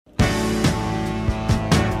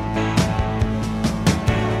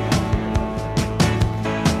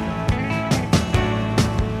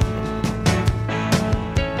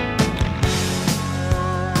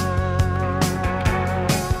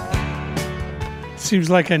Seems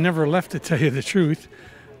like I never left, to tell you the truth.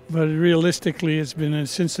 But realistically, it's been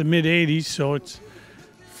since the mid-'80s, so it's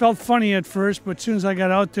felt funny at first, but as soon as I got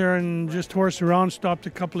out there and just horsed around, stopped a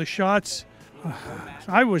couple of shots,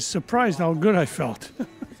 I was surprised how good I felt.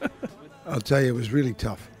 I'll tell you, it was really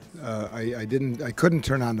tough. I couldn't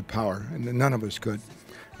turn on the power, and none of us could.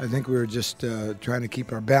 I think we were just trying to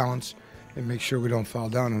keep our balance and make sure we don't fall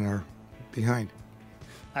down on our behind.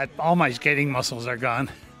 All my skating muscles are gone,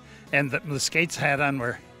 and the skates I had on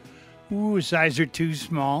were a size or two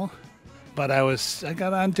small, but I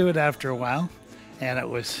got onto it after a while, and it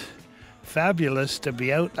was fabulous to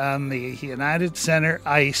be out on the United Center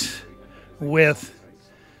ice with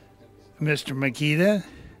Mr. Mikita,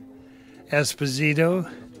 Esposito,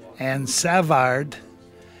 and Savard.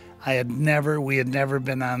 We had never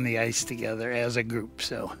been on the ice together as a group,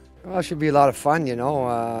 so. Well, it should be a lot of fun, you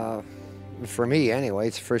know. For me, anyway,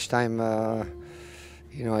 it's the first time,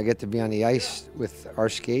 you know, I get to be on the ice with our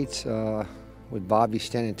skates, with Bobby,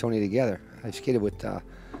 Stan, and Tony together. I skated with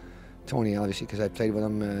Tony, obviously, because I played with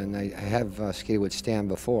him, and I have skated with Stan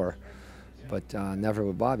before, but never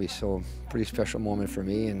with Bobby. So, pretty special moment for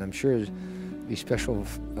me, and I'm sure it'll be a special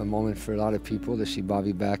moment for a lot of people to see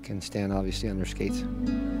Bobby back and Stan, obviously, on their skates.